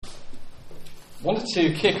wanted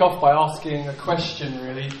to kick off by asking a question,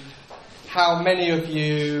 really. How many of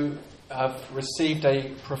you have received a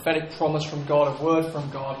prophetic promise from God, a word from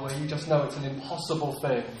God, where you just know it's an impossible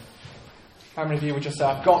thing? How many of you would just say,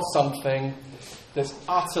 I've got something that's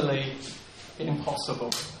utterly impossible?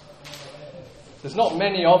 There's not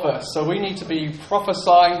many of us, so we need to be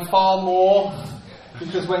prophesying far more,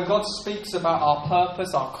 because when God speaks about our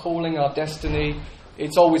purpose, our calling, our destiny,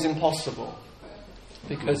 it's always impossible.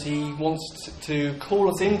 Because He wants to call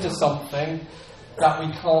us into something that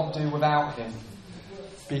we can't do without Him.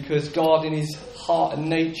 Because God in His heart and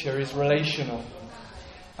nature is relational.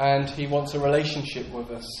 And He wants a relationship with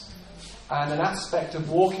us. And an aspect of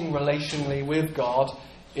walking relationally with God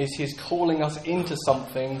is His calling us into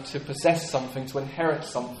something, to possess something, to inherit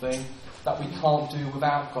something that we can't do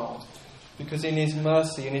without God. Because in His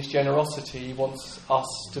mercy and His generosity, He wants us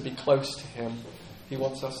to be close to Him. He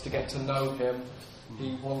wants us to get to know Him.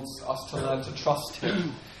 He wants us to learn to trust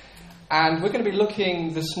Him. And we're going to be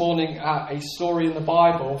looking this morning at a story in the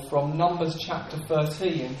Bible from Numbers chapter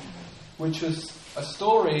 13, which was a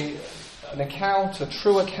story, an account, a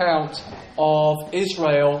true account of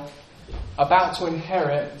Israel about to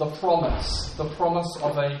inherit the promise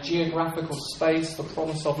of a geographical space, the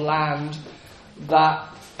promise of land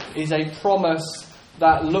that is a promise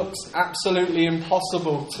that looks absolutely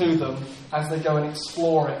impossible to them as they go and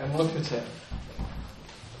explore it and look at it.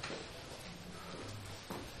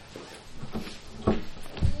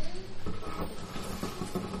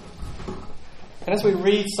 And as we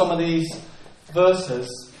read some of these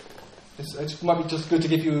verses, it might be just good to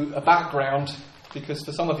give you a background, because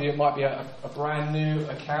for some of you it might be a brand new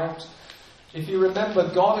account. If you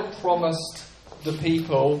remember, God had promised the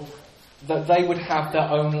people that they would have their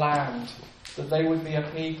own land, that they would be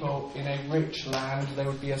a people in a rich land, they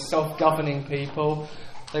would be a self-governing people,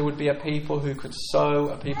 they would be a people who could sow,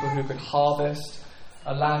 a people who could harvest,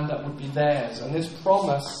 a land that would be theirs. And this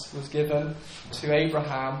promise was given to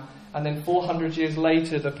Abraham. And then 400 years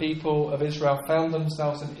later, the people of Israel found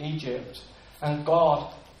themselves in Egypt. And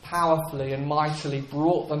God powerfully and mightily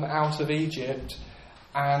brought them out of Egypt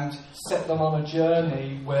and set them on a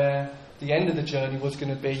journey where the end of the journey was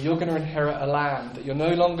going to be, you're going to inherit a land, that you're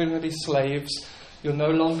no longer going to be slaves, you're no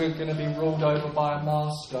longer going to be ruled over by a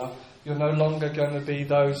master, you're no longer going to be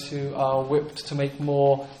those who are whipped to make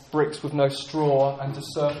more bricks with no straw and to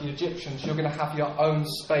serve the Egyptians. You're going to have your own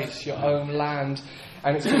space, your own land.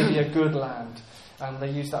 And it's going to be a good land. And they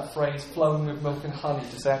use that phrase, flowing with milk and honey,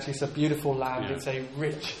 to say actually it's a beautiful land. Yeah. It's a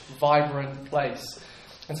rich, vibrant place.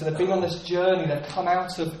 And so they've been on this journey. They've come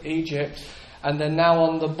out of Egypt and they're now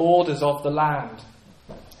on the borders of the land.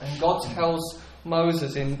 And God tells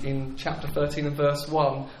Moses in chapter 13 and verse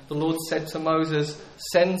 1, the Lord said to Moses,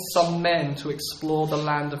 send some men to explore the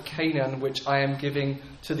land of Canaan, which I am giving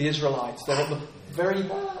to the Israelites. They're at the very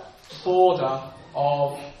border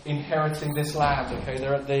of inheriting this land. Okay,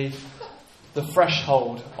 they're at the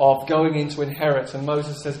threshold of going in to inherit, and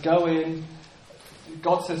Moses says, go in.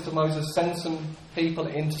 God says to Moses, send some people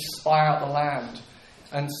in to spy out the land.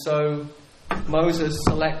 And so Moses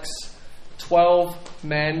selects 12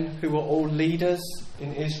 men who are all leaders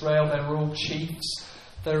in Israel. They're all chiefs.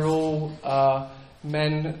 They're all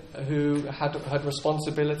men who had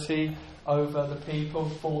responsibility over the people,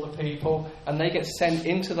 for the people, and they get sent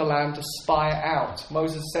into the land to spy it out.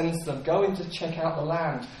 Moses sends them, go in to check out the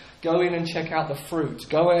land, go in and check out the fruit,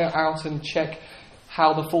 go out and check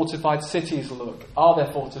how the fortified cities look. Are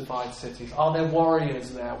there fortified cities? Are there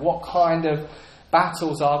warriors there? What kind of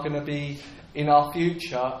battles are going to be in our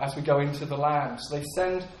future as we go into the land? So they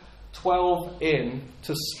send 12 in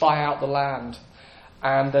to spy out the land,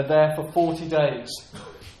 and they're there for 40 days.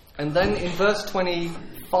 And then in verse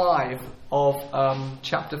 25 of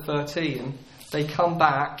chapter 13, they come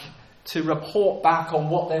back to report back on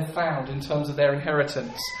what they've found in terms of their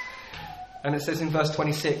inheritance. And it says in verse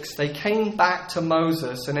 26, they came back to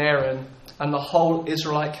Moses and Aaron and the whole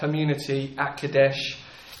Israelite community at Kadesh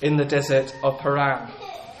in the desert of Paran.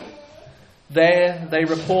 There they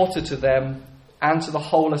reported to them and to the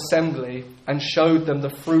whole assembly and showed them the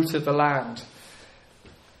fruit of the land.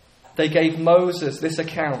 They gave Moses this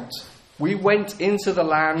account. We went into the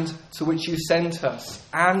land to which you sent us,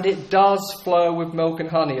 and it does flow with milk and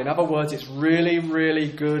honey. In other words, it's really, really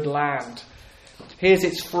good land. Here's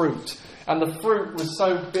its fruit. And the fruit was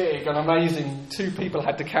so big and amazing, 2 people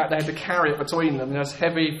had to carry it between them. There's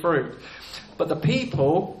heavy fruit. But the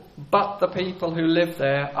people who live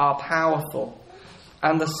there are powerful,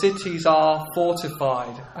 and the cities are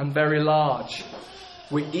fortified and very large.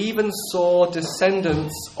 We even saw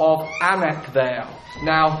descendants of Anak there.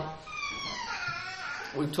 Now,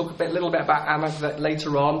 we'll talk a little bit about Anak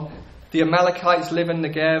later on. The Amalekites live in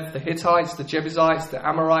Negev, the Hittites, the Jebusites, the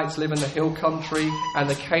Amorites live in the hill country, and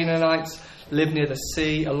the Canaanites live near the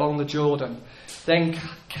sea along the Jordan. Then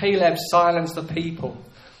Caleb silenced the people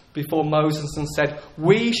before Moses and said,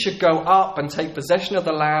 "We should go up and take possession of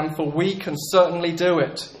the land, for we can certainly do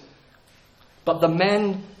it." But the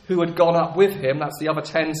men who had gone up with him, that's the other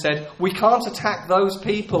 10, said, "We can't attack those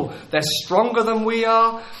people. They're stronger than we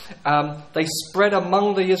are." They spread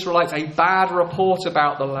among the Israelites a bad report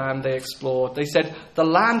about the land they explored. They said, "The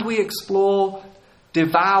land we explore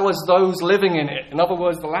devours those living in it." In other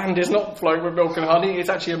words, the land is not flowing with milk and honey. It's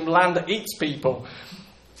actually a land that eats people.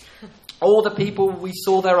 "All the people we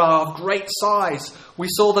saw there are of great size. We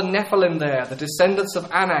saw the Nephilim there, the descendants of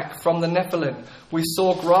Anak from the Nephilim. We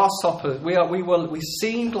saw grasshoppers. We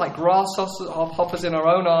seemed like grasshoppers in our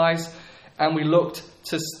own eyes, and we looked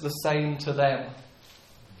the same to them."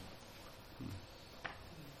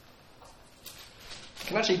 I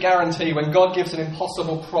can actually guarantee when God gives an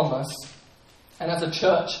impossible promise, and as a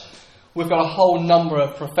church, we've got a whole number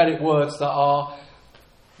of prophetic words that are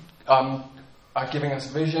giving us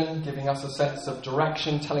vision, giving us a sense of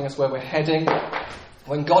direction, telling us where we're heading.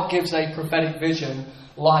 When God gives a prophetic vision,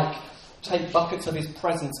 like take buckets of his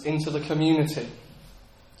presence into the community,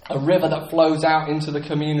 a river that flows out into the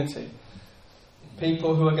community,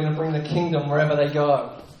 people who are going to bring the kingdom wherever they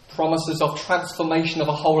go, promises of transformation of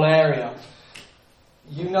a whole area,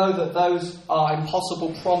 you know that those are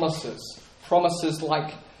impossible promises. Promises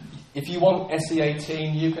like, if you want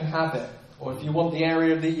SE18, you can have it. Or if you want the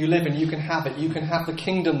area that you live in, you can have it. You can have the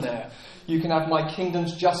kingdom there. You can have my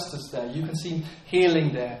kingdom's justice there. You can see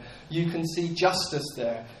healing there. You can see justice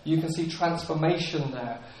there. You can see transformation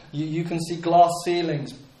there. You can see glass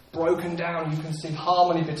ceilings broken down. You can see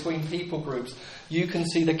harmony between people groups. You can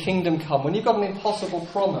see the kingdom come. When you've got an impossible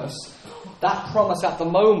promise, that promise at the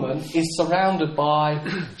moment is surrounded by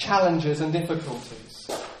challenges and difficulties.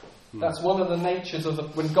 That's one of the natures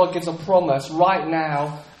of when God gives a promise. Right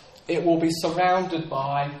now, it will be surrounded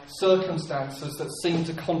by circumstances that seem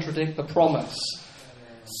to contradict the promise.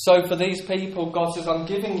 So for these people, God says, "I'm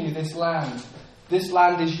giving you this land. This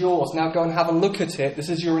land is yours. Now go and have a look at it. This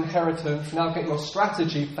is your inheritance. Now get your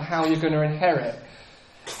strategy for how you're going to inherit."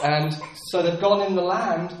 And so they've gone in the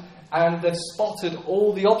land and they've spotted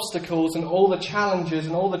all the obstacles and all the challenges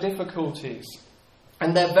and all the difficulties.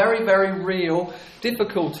 And they're very, very real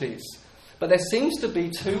difficulties. But there seems to be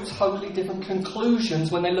two totally different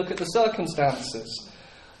conclusions when they look at the circumstances.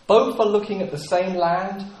 Both are looking at the same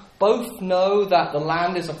land. Both know that the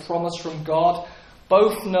land is a promise from God.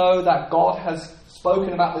 Both know that God has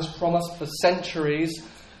spoken about this promise for centuries.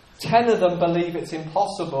 10 of them believe it's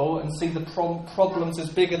impossible and see the problems as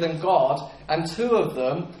bigger than God. And 2 of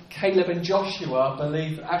them, Caleb and Joshua,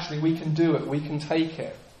 believe actually we can do it, we can take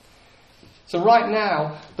it. So right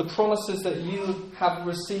now, the promises that you have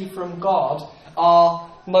received from God are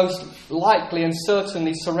most likely and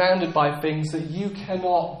certainly surrounded by things that you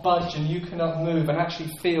cannot budge and you cannot move and actually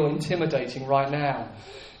feel intimidating right now.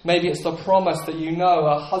 Maybe it's the promise that you know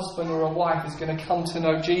a husband or a wife is going to come to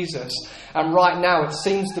know Jesus. And right now it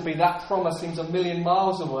seems to be that promise seems a million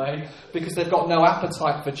miles away because they've got no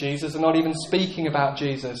appetite for Jesus and not even speaking about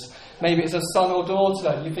Jesus. Maybe it's a son or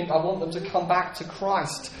daughter. You think, I want them to come back to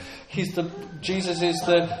Christ. Jesus is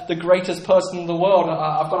the greatest person in the world.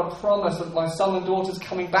 I've got a promise that my son and daughter's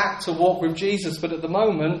coming back to walk with Jesus. But at the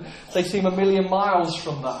moment, they seem a million miles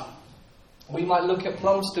from that. We might look at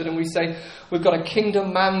Plumstead and we say, we've got a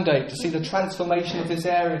kingdom mandate to see the transformation of this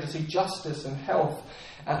area, to see justice and health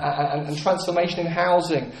and transformation in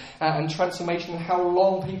housing and transformation in how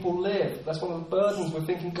long people live. That's one of the burdens. We're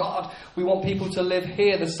thinking, God, we want people to live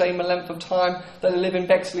here the same length of time that they live in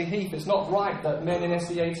Bexley Heath. It's not right that men in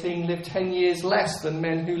SE18 live 10 years less than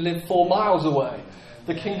men who live 4 miles away.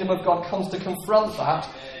 The kingdom of God comes to confront that,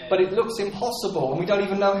 but it looks impossible and we don't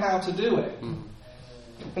even know how to do it.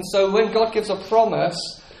 And so when God gives a promise,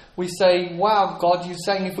 we say, wow, God, you're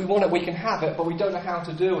saying if we want it, we can have it, but we don't know how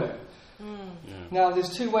to do it. Now,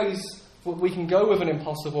 there's 2 ways we can go with an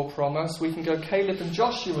impossible promise. We can go Caleb and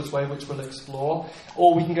Joshua's way, which we'll explore,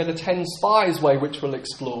 or we can go the 10 spies way, which we'll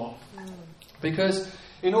explore. Because,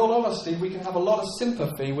 in all honesty, we can have a lot of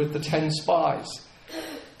sympathy with the 10 spies.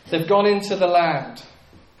 They've gone into the land.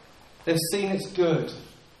 They've seen it's good.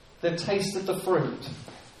 They've tasted the fruit.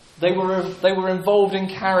 They were involved in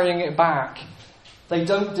carrying it back. They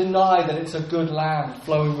don't deny that it's a good land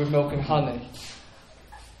flowing with milk and honey.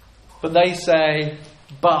 But they say,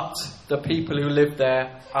 but the people who live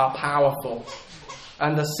there are powerful.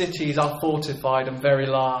 And the cities are fortified and very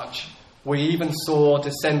large. We even saw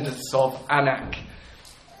descendants of Anak.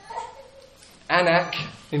 Anak,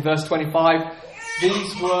 in verse 25,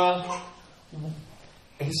 These were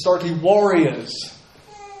historically warriors,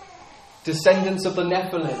 descendants of the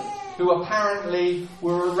Nephilim, who apparently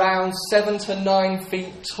were around 7 to 9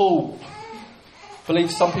 feet tall. I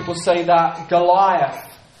believe some people say that Goliath,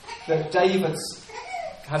 that David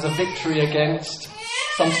has a victory against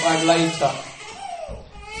sometime later,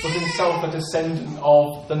 was himself a descendant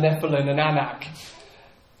of the Nephilim and Anak.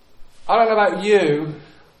 I don't know about you,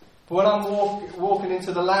 but when I'm walking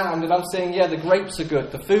into the land and I'm saying, yeah, the grapes are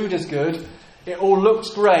good, the food is good, it all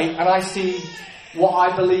looks great, and I see what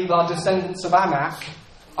I believe are descendants of Anak,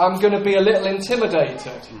 I'm going to be a little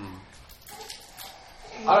intimidated.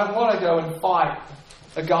 I don't want to go and fight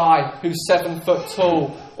a guy who's 7 foot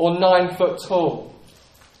tall or 9 foot tall.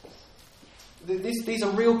 These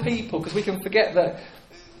are real people, because we can forget that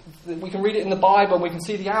we can read it in the Bible and we can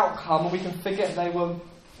see the outcome, and we can forget they were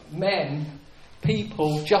men,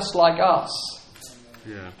 people just like us.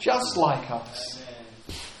 Yeah. Just like us.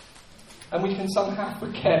 And we can somehow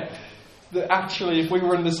forget that actually if we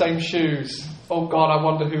were in the same shoes, oh God, I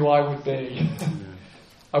wonder who I would be.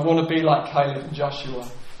 I want to be like Caleb and Joshua.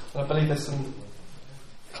 And I believe there's some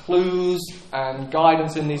clues and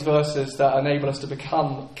guidance in these verses that enable us to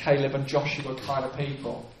become Caleb and Joshua kind of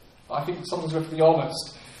people. I think sometimes we have to be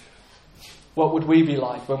honest. What would we be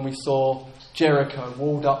like when we saw Jericho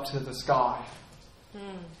walled up to the sky?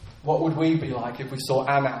 What would we be like if we saw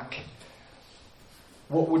Anak?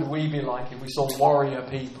 What would we be like if we saw warrior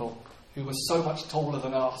people who were so much taller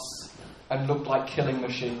than us and looked like killing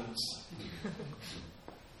machines?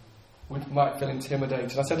 We might feel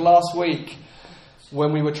intimidated. I said last week,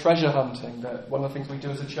 when we were treasure hunting, that one of the things we do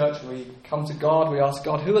as a church, we come to God, we ask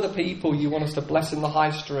God, who are the people you want us to bless in the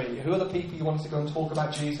high street? Who are the people you want us to go and talk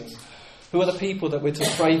about Jesus? Who are the people that we're to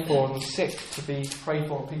pray for and sick to be prayed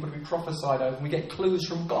for and people to be prophesied over? And we get clues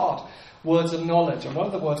from God, words of knowledge. And one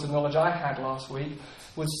of the words of knowledge I had last week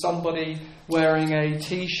was somebody wearing a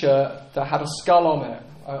T-shirt that had a skull on it.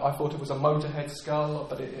 I thought it was a Motorhead skull,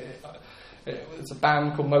 but it's a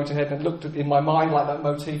band called Motorhead, and it looked in my mind like that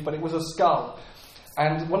motif, but it was a skull.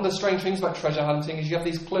 And one of the strange things about treasure hunting is you have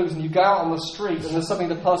these clues and you go out on the street and there's something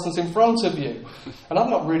the person's in front of you. And I've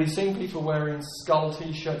not really seen people wearing skull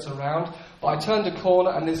T-shirts around, but I turned a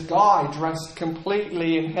corner and this guy dressed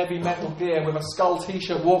completely in heavy metal gear with a skull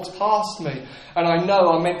T-shirt walks past me. And I know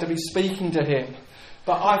I'm meant to be speaking to him.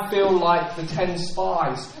 But I feel like the 10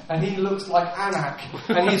 spies, and he looks like Anak,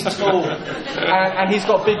 and he's tall, and he's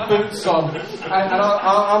got big boots on, and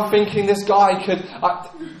I'm thinking this guy could,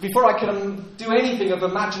 before I could do anything of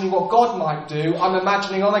imagining what God might do, I'm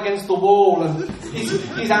imagining I'm against the wall, and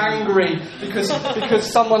he's angry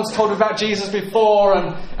because someone's told him about Jesus before,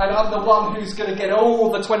 and I'm the one who's going to get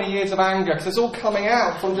all the 20 years of anger, because it's all coming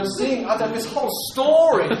out from just seeing this whole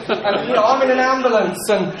story, and I'm in an ambulance,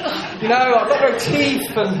 and I've got no teeth.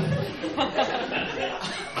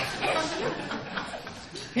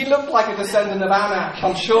 He looked like a descendant of Anak.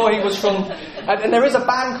 I'm sure he was from... And there is a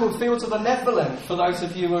band called Fields of the Nephilim, for those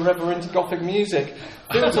of you who are ever into Gothic music.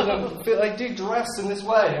 Fields of them, they do dress in this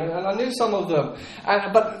way, and I knew some of them.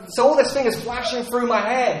 So all this thing is flashing through my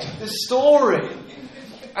head, this story.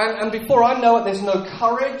 And before I know it, there's no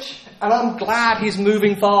courage, and I'm glad he's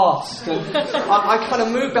moving fast. And I kind of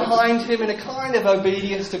move behind him in a kind of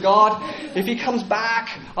obedience to God. If he comes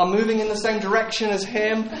back, I'm moving in the same direction as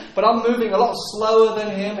him, but I'm moving a lot slower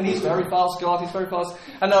than him, and he's very fast, God, he's very fast.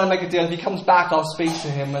 And then I make a deal, if he comes back, I'll speak to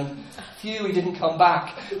him, and phew, he didn't come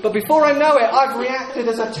back. But before I know it, I've reacted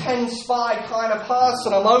as a 10 spy kind of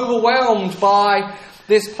person. I'm overwhelmed by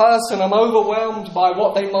this person. I'm overwhelmed by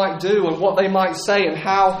what they might do and what they might say and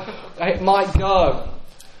how it might go.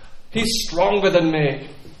 He's stronger than me.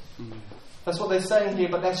 That's what they're saying here,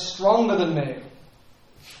 but they're stronger than me.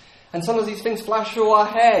 And sometimes these things flash through our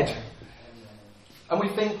head. And we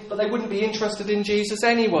think, but they wouldn't be interested in Jesus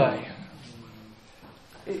anyway.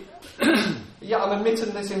 Yeah, I'm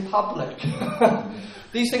admitting this in public.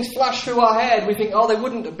 These things flash through our head. We think, they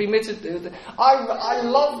wouldn't be admitted. I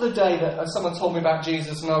love the day that someone told me about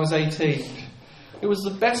Jesus when I was 18. It was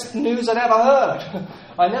the best news I'd ever heard.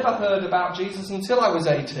 I never heard about Jesus until I was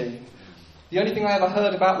 18. The only thing I ever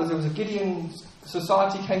heard about was there was a Gideon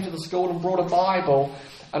Society came to the school and brought a Bible.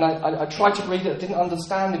 And I tried to read it, I didn't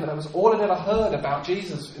understand it, but that was all I'd ever heard about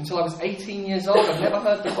Jesus until I was 18 years old. I'd never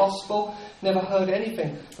heard the gospel, never heard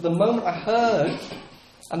anything. But the moment I heard,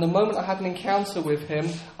 and the moment I had an encounter with him,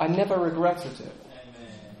 I never regretted it.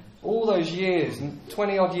 Amen. All those years,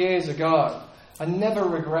 20 odd years ago, I never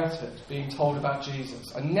regretted being told about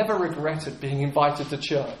Jesus. I never regretted being invited to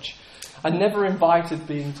church. I never regretted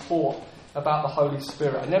being taught about the Holy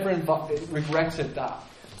Spirit. I never regretted that.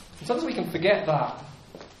 And sometimes we can forget that.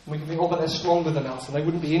 We can think, oh, but they're stronger than us and they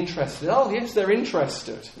wouldn't be interested. Oh, yes, they're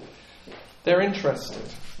interested. They're interested.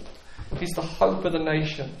 He's the hope of the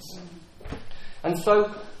nations. And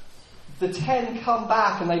so the 10 come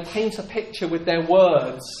back and they paint a picture with their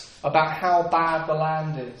words about how bad the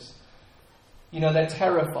land is. They're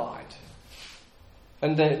terrified.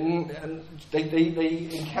 And they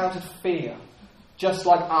encountered fear, just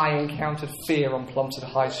like I encountered fear on Plumstead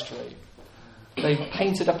High Street. They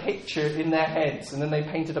painted a picture in their heads, and then they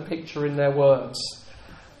painted a picture in their words.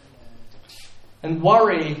 And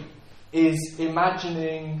worry is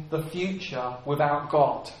imagining the future without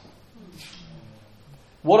God.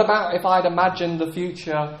 What about if I'd imagined the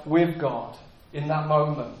future with God in that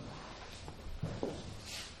moment?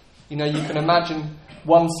 You can imagine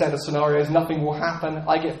one set of scenarios, nothing will happen,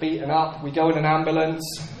 I get beaten up, we go in an ambulance.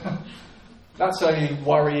 That's a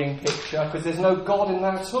worrying picture because there's no God in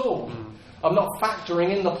that at all. I'm not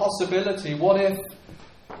factoring in the possibility, what if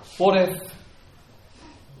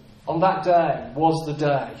on that day was the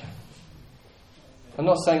day? I'm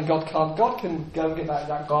not saying God can go and get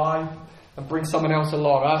that guy and bring someone else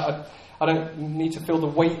along. I don't need to feel the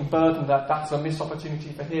weight and burden that that's a missed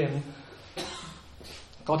opportunity for him.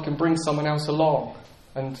 God can bring someone else along.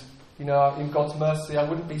 And, in God's mercy, I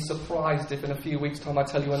wouldn't be surprised if in a few weeks' time I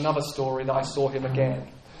tell you another story that I saw him again.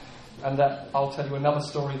 And that I'll tell you another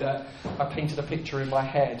story that I painted a picture in my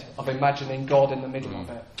head of imagining God in the middle of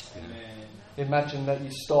it. Amen. Imagine that you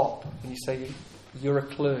stop and you say, you're a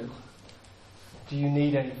clue. Do you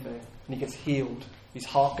need anything? And he gets healed. His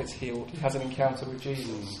heart gets healed. He has an encounter with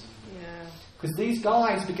Jesus. Because these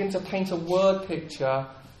guys begin to paint a word picture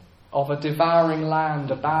of a devouring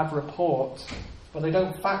land, a bad report, but they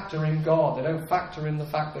don't factor in God. They don't factor in the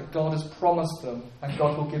fact that God has promised them and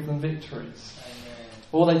God will give them victories. Amen.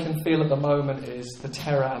 All they can feel at the moment is the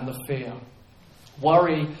terror and the fear.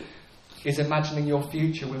 Worry is imagining your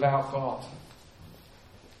future without God.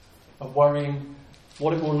 Of worrying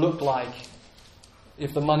what it will look like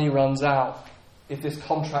if the money runs out, if this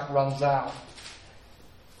contract runs out,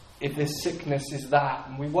 if this sickness is that.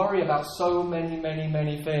 And we worry about so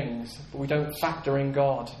many things, but we don't factor in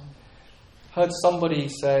God. I heard somebody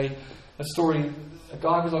say a story, a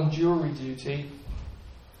guy was on jury duty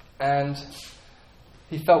and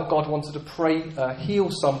he felt God wanted to heal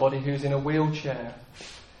somebody who's in a wheelchair.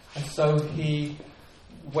 And so he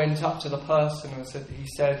went up to the person and said,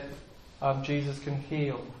 Jesus can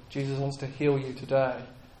heal. Jesus wants to heal you today.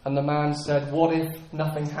 And the man said, what if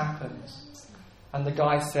nothing happens? And the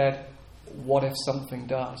guy said, what if something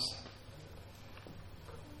does?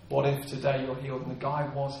 What if today you're healed? And the guy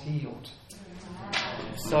was healed.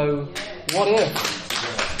 So, what if?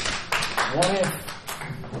 What if?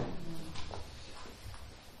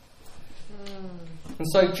 And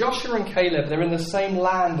so Joshua and Caleb, they're in the same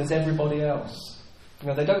land as everybody else.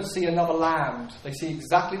 They don't see another land. They see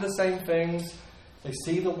exactly the same things. They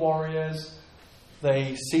see the warriors.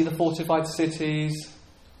 They see the fortified cities.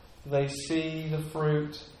 They see the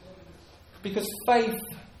fruit. Because faith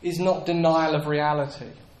is not denial of reality.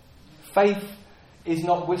 Faith is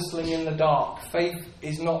not whistling in the dark. Faith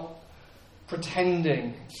is not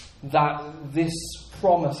pretending that this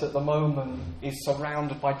promise at the moment is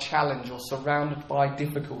surrounded by challenge or surrounded by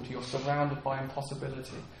difficulty or surrounded by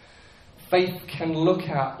impossibility. Faith can look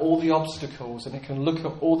at all the obstacles and it can look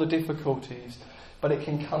at all the difficulties, but it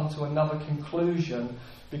can come to another conclusion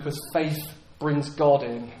because faith brings God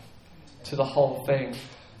in to the whole thing.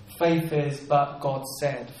 Faith is, but God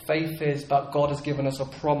said. Faith is, but God has given us a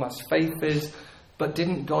promise. Faith is, but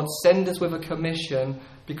didn't God send us with a commission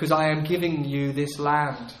because I am giving you this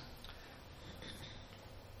land?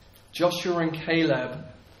 Joshua and Caleb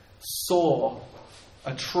saw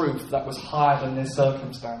a truth that was higher than their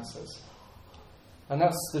circumstances. And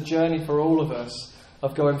that's the journey for all of us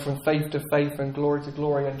of going from faith to faith and glory to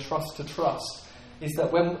glory and trust to trust. Is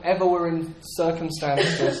that whenever we're in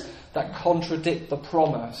circumstances that contradict the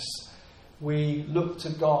promise, we look to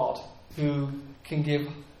God who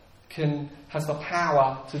has the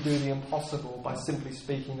power to do the impossible by simply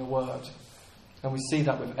speaking a word. And we see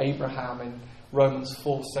that with Abraham in Romans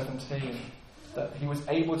 4:17, that he was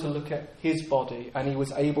able to look at his body and he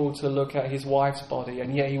was able to look at his wife's body,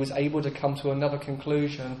 and yet he was able to come to another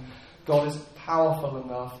conclusion. God is powerful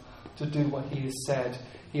enough to do what he has said.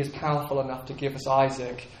 He is powerful enough to give us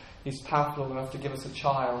Isaac. He's powerful enough to give us a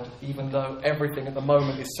child, even though everything at the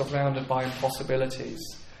moment is surrounded by impossibilities.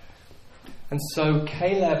 And so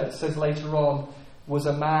Caleb, it says later on, was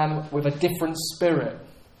a man with a different spirit.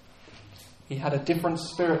 He had a different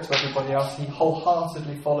spirit to everybody else. He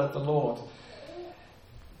wholeheartedly followed the Lord.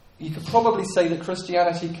 you could probably say that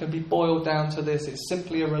Christianity can be boiled down to this. It's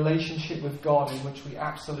simply a relationship with God in which we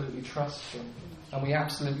absolutely trust Him, and we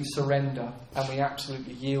absolutely surrender, and we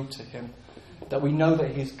absolutely yield to Him. That we know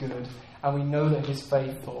that He's good, and we know that He's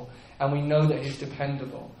faithful, and we know that He's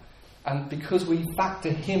dependable. And because we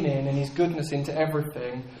factor Him in and His goodness into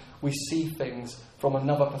everything, we see things from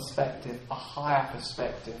another perspective, a higher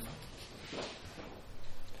perspective.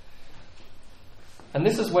 And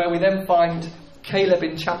this is where we then find Caleb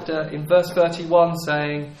in verse 31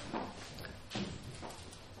 saying,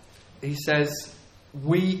 he says,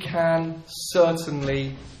 we can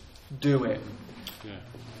certainly do it. Yeah.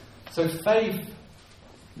 So faith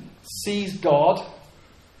sees God,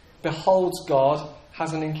 beholds God,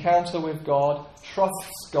 has an encounter with God,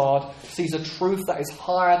 trusts God, sees a truth that is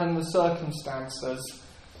higher than the circumstances,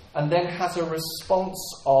 and then has a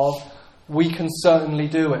response of, we can certainly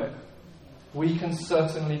do it. We can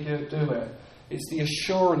certainly do it. It's the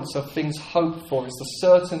assurance of things hoped for. It's the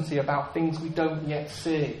certainty about things we don't yet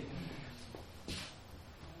see.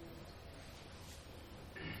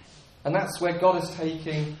 And that's where God is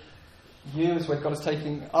taking you, is where God is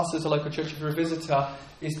taking us as a local church. If you're a visitor,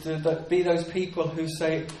 is to be those people who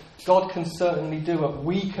say, God can certainly do it.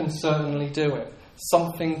 We can certainly do it.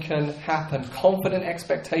 Something can happen. Confident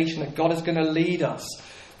expectation that God is going to lead us,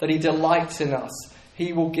 that He delights in us.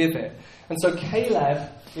 He will give it. And so Caleb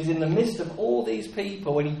is in the midst of all these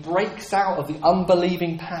people when he breaks out of the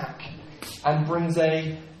unbelieving pack and brings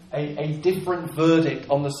a different verdict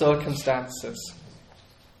on the circumstances.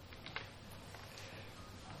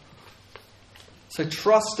 So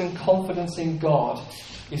trust and confidence in God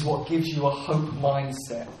is what gives you a hope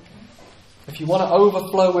mindset. If you want to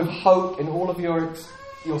overflow with hope in all of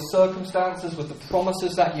your circumstances, with the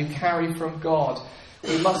promises that you carry from God,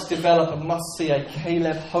 we must develop and must see a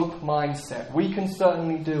Caleb hope mindset. We can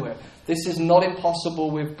certainly do it. This is not impossible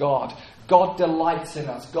with God. God delights in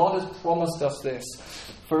us. God has promised us this.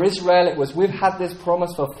 For Israel, we've had this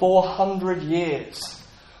promise for 400 years.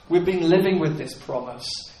 We've been living with this promise.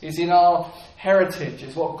 It's in our heritage.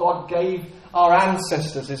 It's what God gave our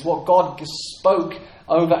ancestors. It's what God spoke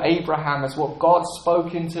over Abraham. It's what God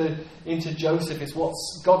spoke into Joseph. It's what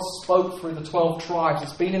God spoke through the 12 tribes.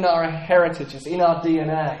 It's been in our heritage. It's in our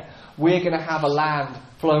DNA. We're going to have a land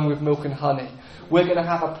flowing with milk and honey. We're going to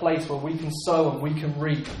have a place where we can sow and we can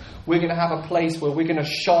reap. We're going to have a place where we're going to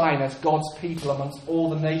shine as God's people amongst all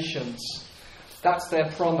the nations. That's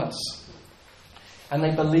their promise. And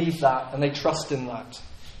they believe that and they trust in that.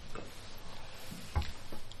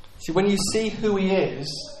 See, when you see who He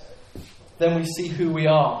is, then we see who we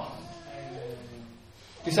are.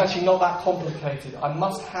 It's actually not that complicated. I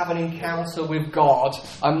must have an encounter with God.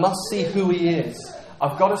 I must see who He is.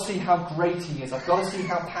 I've got to see how great He is. I've got to see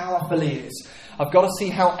how powerful He is. I've got to see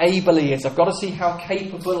how able He is. I've got to see how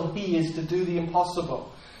capable He is to do the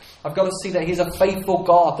impossible. I've got to see that He's a faithful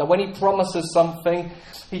God, that when He promises something,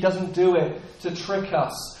 He doesn't do it to trick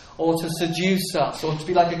us or to seduce us or to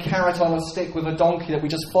be like a carrot on a stick with a donkey that we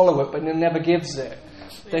just follow it but He never gives it.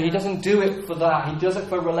 That He doesn't do it for that. He does it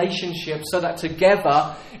for relationships so that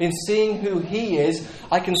together, in seeing who He is,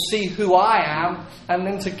 I can see who I am, and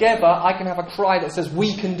then together I can have a cry that says,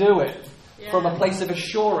 we can do it. Yeah. From a place of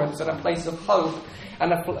assurance and a place of hope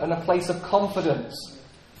and a place of confidence.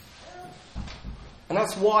 And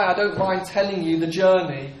that's why I don't mind telling you the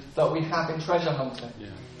journey that we have in treasure hunting. Yeah.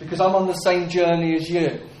 Because I'm on the same journey as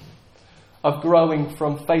you, of growing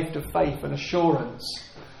from faith to faith and assurance.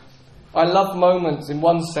 I love moments in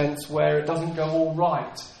one sense where it doesn't go all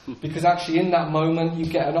right. Because actually in that moment you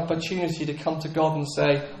get an opportunity to come to God and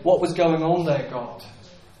say, what was going on there, God?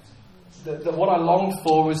 What I longed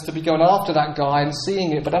for was to be going after that guy and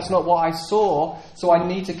seeing it, but that's not what I saw. So I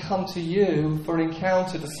need to come to you for an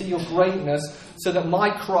encounter to see your greatness so that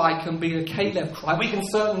my cry can be a Caleb cry. We can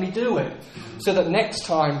certainly do it. So that next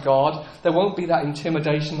time, God, there won't be that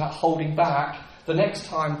intimidation, that holding back. The next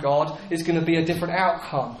time, God, is going to be a different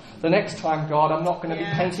outcome. The next time, God, I'm not going to be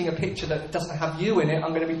painting a picture that doesn't have you in it.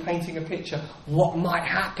 I'm going to be painting a picture what might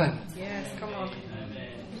happen. Yes, come on.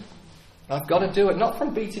 I've got to do it, not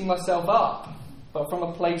from beating myself up, but from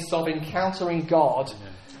a place of encountering God,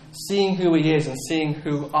 seeing who He is and seeing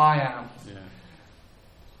who I am. Yeah.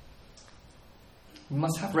 We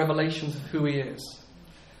must have revelations of who He is.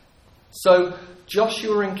 So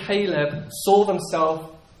Joshua and Caleb saw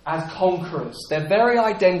themselves as conquerors. Their very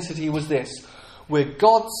identity was this: we're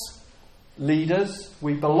God's leaders,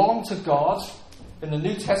 we belong to God. In the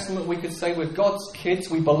New Testament we could say we're God's kids,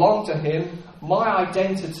 we belong to Him. My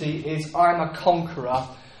identity is I'm a conqueror.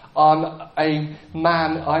 I'm a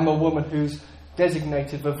man, I'm a woman who's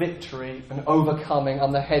designated for victory and overcoming.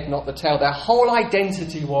 I'm the head, not the tail. Their whole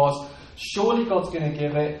identity was, surely God's going to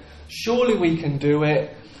give it. Surely we can do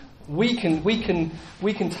it. We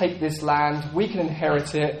can take this land. We can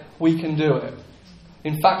inherit it. We can do it.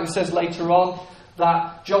 In fact, it says later on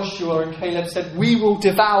that Joshua and Caleb said, we will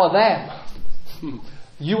devour them.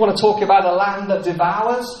 You want to talk about a land that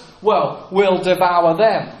devours? Well, we'll devour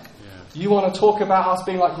them. Yeah. You want to talk about us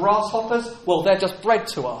being like grasshoppers? Well, they're just bread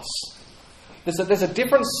to us. There's a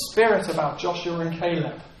different spirit about Joshua and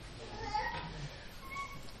Caleb.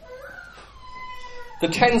 The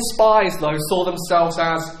 10 spies, though, saw themselves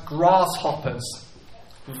as grasshoppers,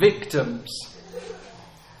 victims.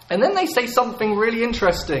 And then they say something really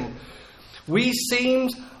interesting. We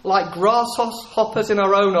seemed like grasshoppers in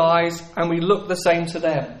our own eyes, and we looked the same to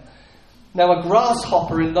them. Now, a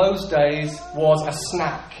grasshopper in those days was a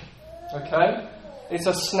snack. Okay? It's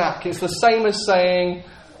a snack. It's the same as saying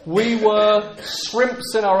we were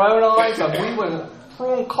shrimps in our own eyes, and we were a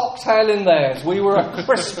prawn cocktail in theirs. We were a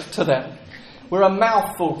crisp to them. We're a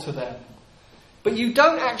mouthful to them. But you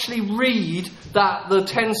don't actually read that the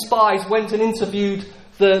 10 spies went and interviewed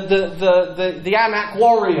the Anak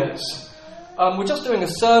warriors. We're just doing a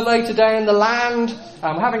survey today in the land.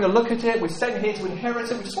 We're having a look at it. We're sent here to inherit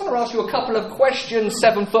it. We just want to ask you a couple of questions,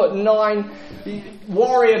 7'9"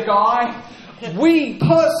 warrior guy. We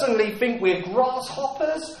personally think we're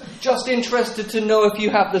grasshoppers, just interested to know if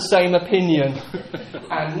you have the same opinion.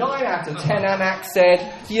 And 9 out of 10 Anak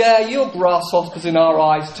said, yeah, you're grasshoppers in our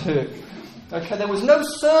eyes too. Okay, there was no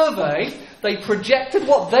survey. They projected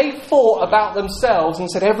what they thought about themselves and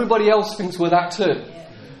said everybody else thinks we're that too.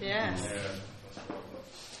 Yes.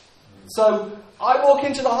 So, I walk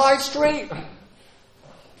into the high street.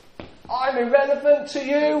 I'm irrelevant to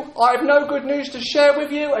you. I have no good news to share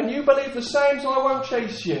with you, and you believe the same, so I won't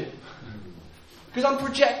chase you. Because I'm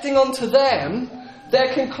projecting onto them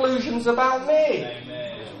their conclusions about me.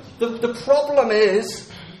 The problem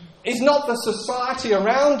is not the society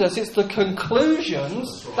around us, it's the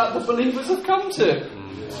conclusions that the believers have come to.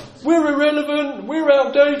 We're irrelevant, we're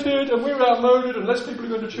outdated, and we're outmoded, and less people are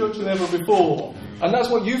going to church than ever before. And that's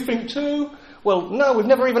what you think too? Well, no, we've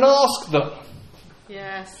never even asked them.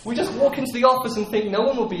 Yes. We just walk into the office and think no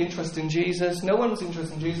one will be interested in Jesus. No one's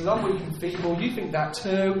interested in Jesus. I'm weak and feeble. You think that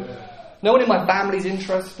too. No one in my family's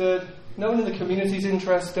interested. No one in the community's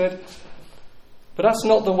interested. But that's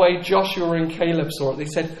not the way Joshua and Caleb saw it. They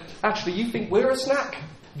said, actually, you think we're a snack?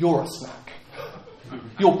 You're a snack.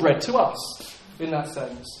 You're bread to us, in that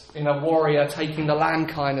sense. In a warrior taking the land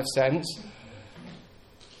kind of sense.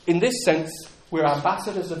 In this sense, we're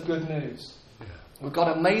ambassadors of good news. We've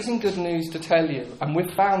got amazing good news to tell you, and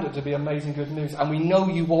we've found it to be amazing good news, and we know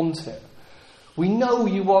you want it. We know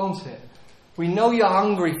you want it. We know you're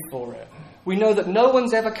hungry for it. We know that no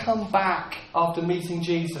one's ever come back after meeting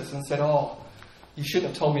Jesus and said, oh, you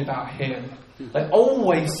shouldn't have told me about him. They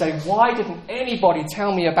always say, why didn't anybody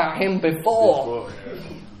tell me about him before?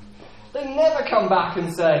 They never come back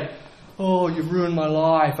and say, oh, you've ruined my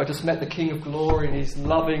life. I just met the King of Glory and he's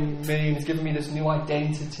loving me and he's given me this new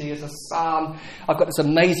identity as a son. I've got this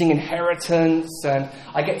amazing inheritance and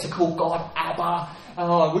I get to call God Abba.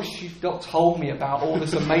 Oh, I wish you'd not told me about all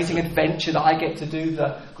this amazing adventure that I get to do,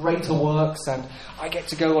 the greater works, and I get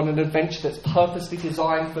to go on an adventure that's purposely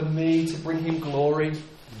designed for me to bring him glory.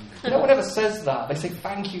 No one ever says that. They say,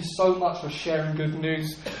 thank you so much for sharing good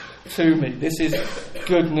news to me. This is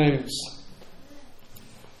good news.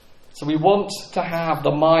 So we want to have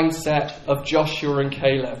the mindset of Joshua and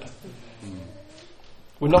Caleb.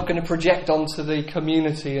 We're not going to project onto the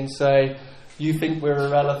community and say, you think we're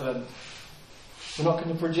irrelevant. We're not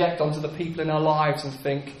going to project onto the people in our lives and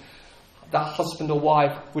think that husband or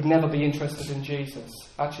wife would never be interested in Jesus.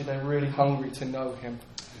 Actually, they're really hungry to know him.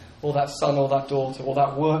 Or that son or that daughter or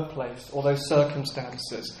that workplace or those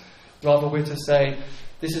circumstances. Rather, we're to say,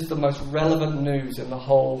 this is the most relevant news in the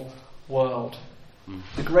whole world.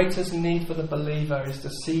 The greatest need for the believer is to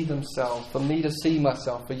see themselves, for me to see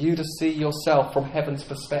myself, for you to see yourself from heaven's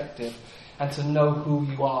perspective and to know who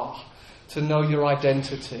you are, to know your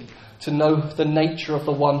identity, to know the nature of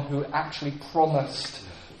the one who actually promised,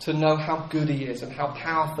 to know how good he is and how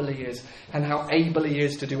powerful he is and how able he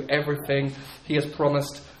is to do everything he has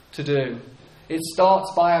promised to do. It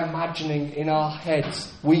starts by imagining in our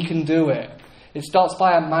heads we can do it. It starts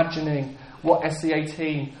by imagining what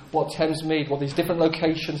SE18, what Thamesmead, what these different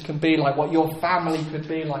locations can be like, what your family could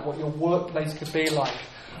be like, what your workplace could be like,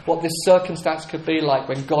 what this circumstance could be like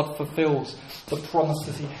when God fulfills the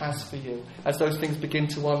promises he has for you, as those things begin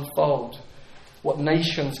to unfold. What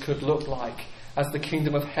nations could look like as the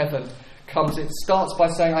kingdom of heaven comes. It starts by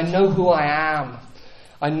saying, I know who I am.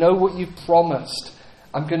 I know what you've promised.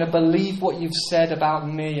 I'm going to believe what you've said about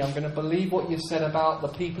me. I'm going to believe what you've said about the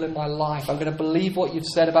people in my life. I'm going to believe what you've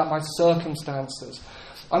said about my circumstances.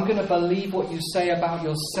 I'm going to believe what you say about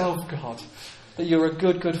yourself, God, that you're a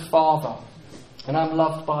good, good Father, and I'm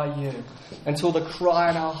loved by you. Until the cry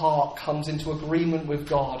in our heart comes into agreement with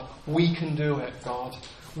God, we can do it, God.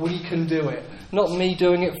 We can do it. Not me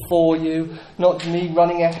doing it for you, not me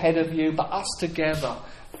running ahead of you, but us together.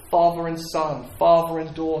 Father and son, father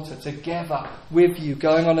and daughter, together with you,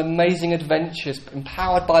 going on amazing adventures,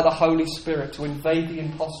 empowered by the Holy Spirit to invade the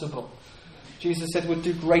impossible. Jesus said we'd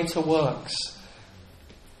do greater works.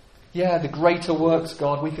 Yeah, the greater works,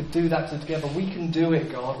 God. We could do that together. We can do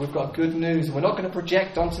it, God. We've got good news. We're not going to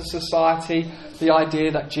project onto society the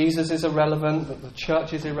idea that Jesus is irrelevant, that the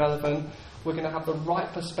church is irrelevant. We're going to have the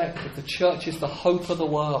right perspective. The church is the hope of the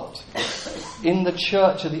world. In the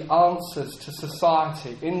church are the answers to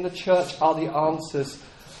society. In the church are the answers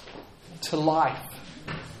to life.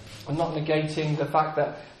 I'm not negating the fact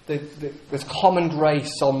that there's common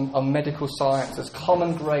grace on medical science. There's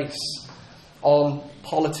common grace on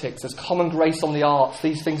politics. There's common grace on the arts.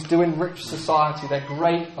 These things do enrich society. They're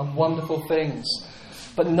great and wonderful things.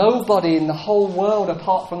 But nobody in the whole world,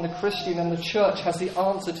 apart from the Christian and the church, has the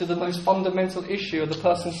answer to the most fundamental issue of the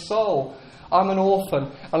person's soul. I'm an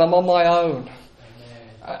orphan and I'm on my own.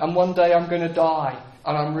 And one day I'm going to die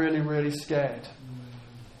and I'm really, really scared.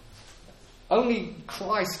 Only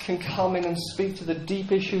Christ can come in and speak to the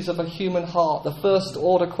deep issues of a human heart. The first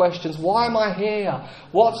order questions. Why am I here?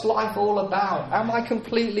 What's life all about? Am I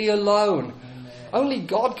completely alone? Only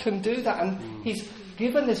God can do that. And He's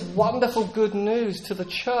given this wonderful good news to the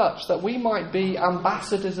church that we might be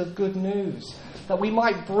ambassadors of good news, that we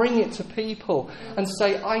might bring it to people and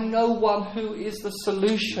say, I know one who is the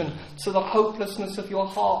solution to the hopelessness of your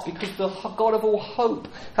heart, because the God of all hope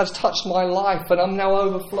has touched my life and I'm now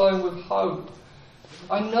overflowing with hope.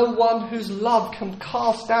 I know one whose love can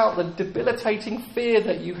cast out the debilitating fear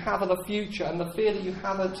that you have of the future and the fear that you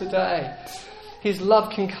have of today. His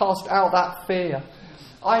love can cast out that fear.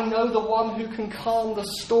 I know the one who can calm the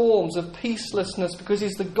storms of peacelessness, because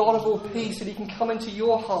He's the God of all peace, and He can come into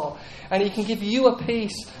your heart and He can give you a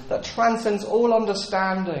peace that transcends all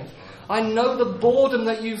understanding. I know the boredom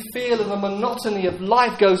that you feel and the monotony of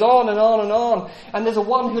life goes on and on and on. And there's a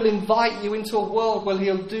one who'll invite you into a world where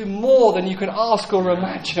He'll do more than you can ask or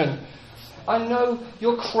imagine. I know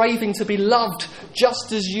you're craving to be loved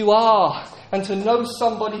just as you are, and to know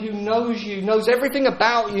somebody who knows you, knows everything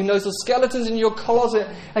about you, knows the skeletons in your closet,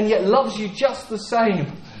 and yet loves you just the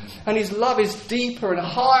same. And His love is deeper and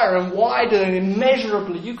higher and wider and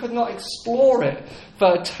immeasurably. You could not explore it.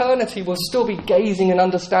 For eternity will still be gazing and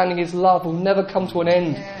understanding His love. Will never come to an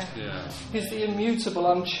end. Yeah. He's the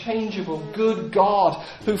immutable, unchangeable, good God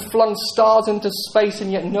who flung stars into space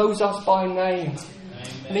and yet knows us by name.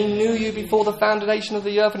 And He knew you before the foundation of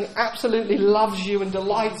the earth, and He absolutely loves you and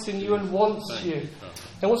delights in you and wants you.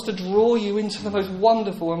 And wants to draw you into the most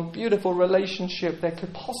wonderful and beautiful relationship there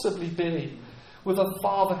could possibly be with a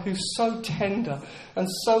Father who's so tender and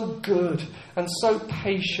so good and so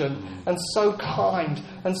patient and so kind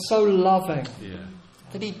and so loving.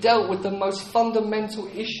 That He dealt with the most fundamental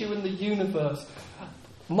issue in the universe.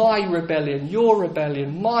 My rebellion, your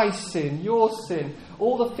rebellion, my sin, your sin,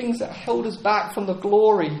 all the things that held us back from the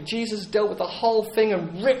glory. Jesus dealt with the whole thing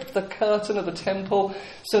and ripped the curtain of the temple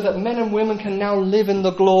so that men and women can now live in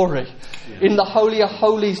the glory. In the Holy of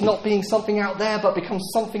Holies, not being something out there but becomes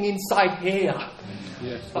something inside here.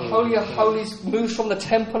 The Holy of Holies moves from the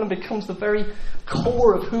temple and becomes the very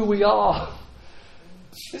core of who we are.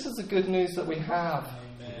 This is the good news that we have.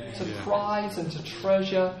 To prize and to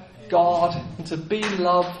treasure God and to be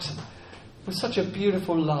loved with such a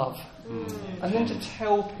beautiful love. And then to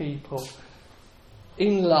tell people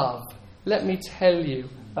in love, let me tell you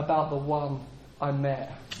about the one I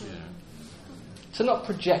met. To not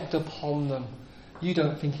project upon them, you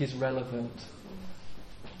don't think He's relevant.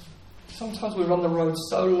 Sometimes we run the road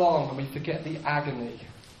so long and we forget the agony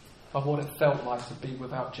of what it felt like to be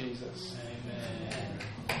without Jesus.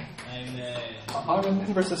 Amen. I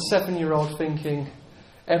remember as a 7-year-old thinking,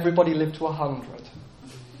 everybody lived to 100.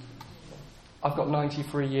 I've got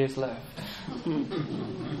 93 years left.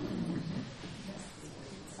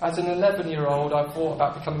 As an 11-year-old, I thought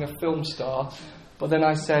about becoming a film star, but then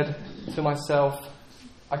I said to myself,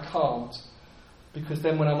 I can't, because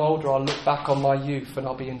then when I'm older, I'll look back on my youth and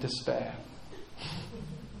I'll be in despair.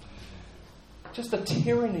 Just the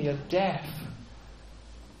tyranny of death.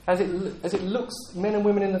 as it looks men and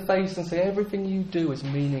women in the face and say everything you do is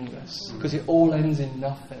meaningless because it all ends in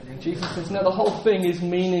nothing. And Jesus says, no, the whole thing is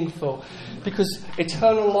meaningful because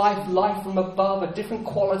eternal life, life from above, a different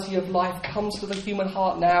quality of life comes to the human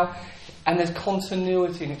heart now, and there's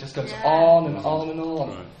continuity, and it just goes on and on and on.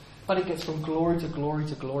 Right. But it gets from glory to glory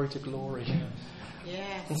to glory to glory.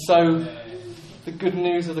 Yes. And so the good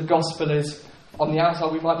news of the gospel is, on the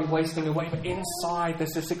outside we might be wasting away, but inside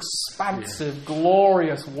there's this expansive,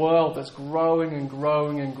 glorious world that's growing and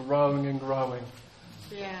growing and growing and growing.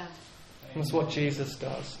 Yeah. And that's what Jesus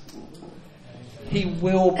does. He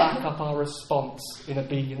will back up our response in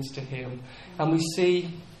obedience to him. And we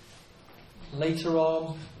see later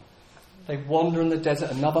on, they wander in the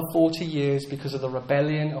desert another 40 years because of the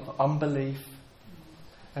rebellion of unbelief.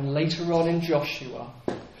 And later on in Joshua,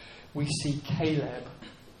 we see Caleb,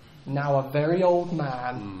 now a very old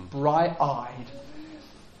man, bright-eyed.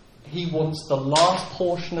 He wants the last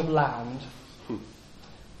portion of land,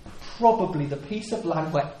 probably the piece of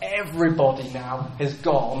land where everybody now has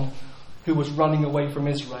gone who was running away from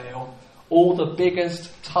Israel. All the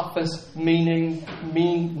biggest, toughest, mean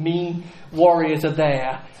warriors are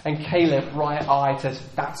there. And Caleb, bright-eyed, says,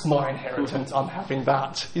 that's my inheritance, I'm having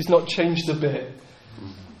that. He's not changed a bit.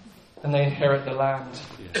 And they inherit the land.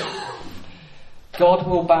 God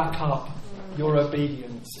will back up your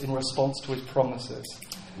obedience in response to his promises.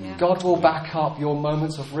 Yeah. God will back up your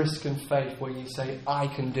moments of risk and faith where you say, I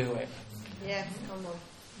can do it. Yes, come on.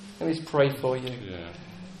 Let me just pray for you. Yeah.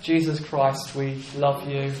 Jesus Christ, we love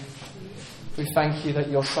you. We thank you that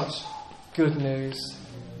you're such good news.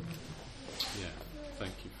 Yeah.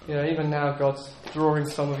 Thank you. Yeah, even now God's drawing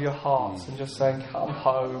some of your hearts and just saying, come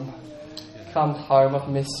home. Come home, I've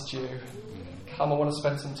missed you. Come, I want to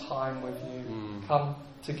spend some time with you. Come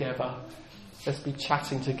together. Let's be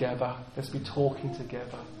chatting together. Let's be talking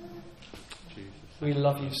together. Jesus. We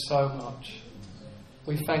love you so much.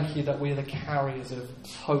 We thank you that we're the carriers of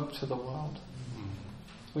hope to the world.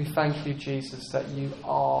 We thank you, Jesus, that you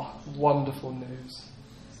are wonderful news.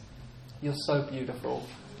 You're so beautiful.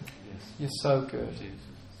 You're so good.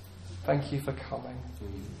 Thank you for coming.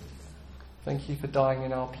 Thank you for dying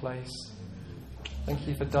in our place. Thank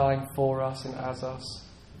you for dying for us and as us.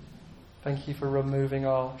 Thank you for removing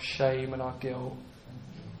our shame and our guilt.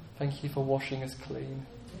 Thank you for washing us clean.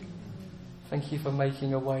 Thank you for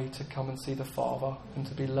making a way to come and see the Father and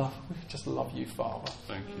to be loved. We just love you, Father.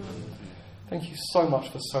 Thank you. Thank you so much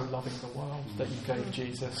for so loving the world that you gave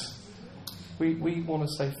Jesus. We want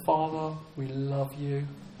to say, Father, we love you.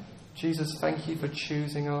 Jesus, thank you for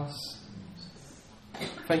choosing us.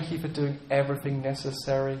 Thank you for doing everything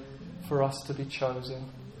necessary for us to be chosen.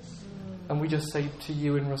 And we just say to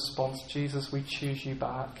you in response, Jesus, we choose you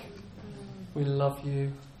back. We love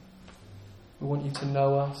you. We want you to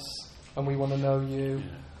know us, and we want to know you.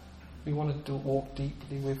 We want to walk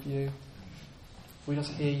deeply with you. We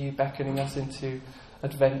just hear you beckoning us into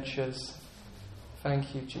adventures.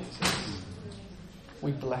 Thank you, Jesus.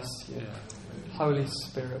 We bless you. Holy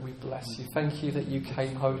Spirit, we bless you. Thank you that you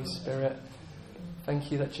came, Holy Spirit.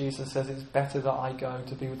 Thank you that Jesus says it's better that I go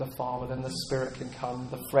to be with the Father than the Spirit can come,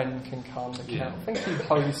 the friend can come, the count. Thank you,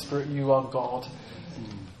 Holy Spirit, you are God.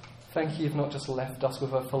 Thank you you've not just left us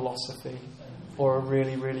with a philosophy or a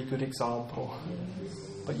really, really good example,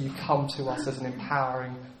 but you come to us as an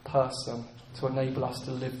empowering person to enable us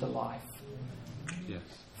to live the life. Yes.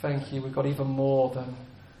 Thank you. We've got even more than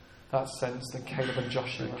that sense than Caleb and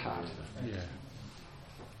Joshua had.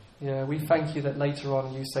 Yeah, we thank you that later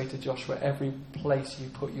on you say to Joshua, every place you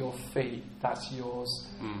put your feet, that's yours.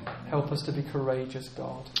 Help us to be courageous,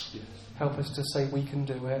 God. Yes. Help us to say we can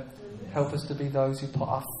do it. Help us to be those who put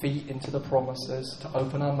our feet into the promises, to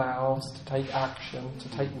open our mouths, to take action, to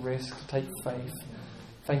take risk, to take faith.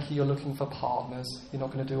 Thank you, you're looking for partners. You're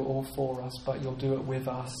not going to do it all for us, but you'll do it with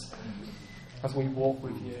us as we walk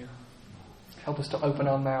with you. Help us to open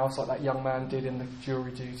our mouths like that young man did in the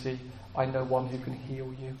jury duty. I know one who can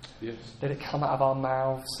heal you. Yes. Let it come out of our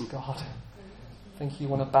mouths, God. Thank you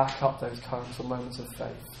want to back up those times or moments of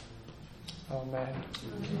faith. Amen.